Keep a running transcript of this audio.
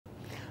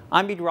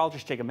I'm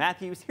meteorologist Jacob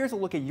Matthews. Here's a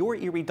look at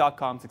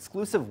YourErie.com's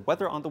exclusive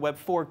weather on the web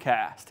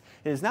forecast.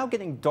 It is now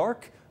getting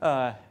dark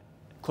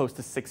close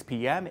to 6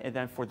 p.m. and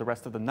then for the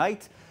rest of the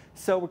night.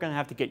 So we're going to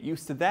have to get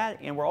used to that.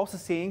 And we're also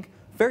seeing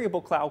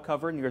variable cloud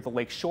cover near the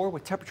lakeshore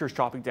with temperatures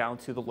dropping down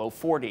to the low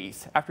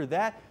 40s. After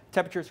that,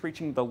 temperatures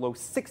reaching the low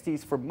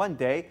 60s for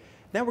Monday.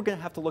 Then we're going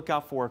to have to look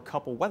out for a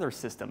couple weather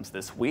systems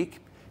this week.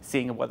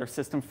 Seeing a weather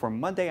system for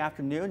Monday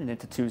afternoon and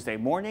into Tuesday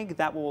morning.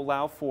 That will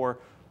allow for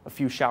a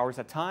few showers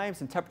at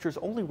times and temperatures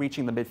only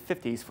reaching the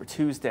mid-50s for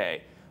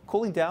Tuesday.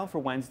 Cooling down for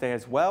Wednesday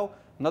as well.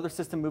 Another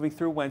system moving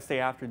through Wednesday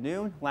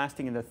afternoon,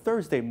 lasting into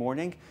Thursday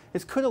morning.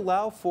 This could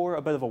allow for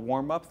a bit of a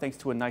warm-up thanks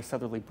to a nice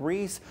southerly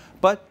breeze.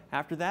 But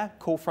after that,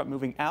 cold front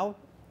moving out,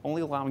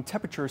 only allowing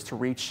temperatures to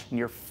reach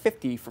near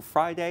 50 for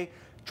Friday.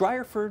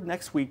 Drier for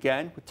next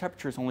weekend, with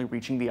temperatures only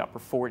reaching the upper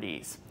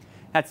 40s.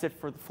 That's it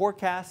for the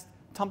forecast.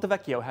 Tom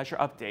DeVecchio has your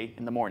update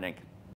in the morning.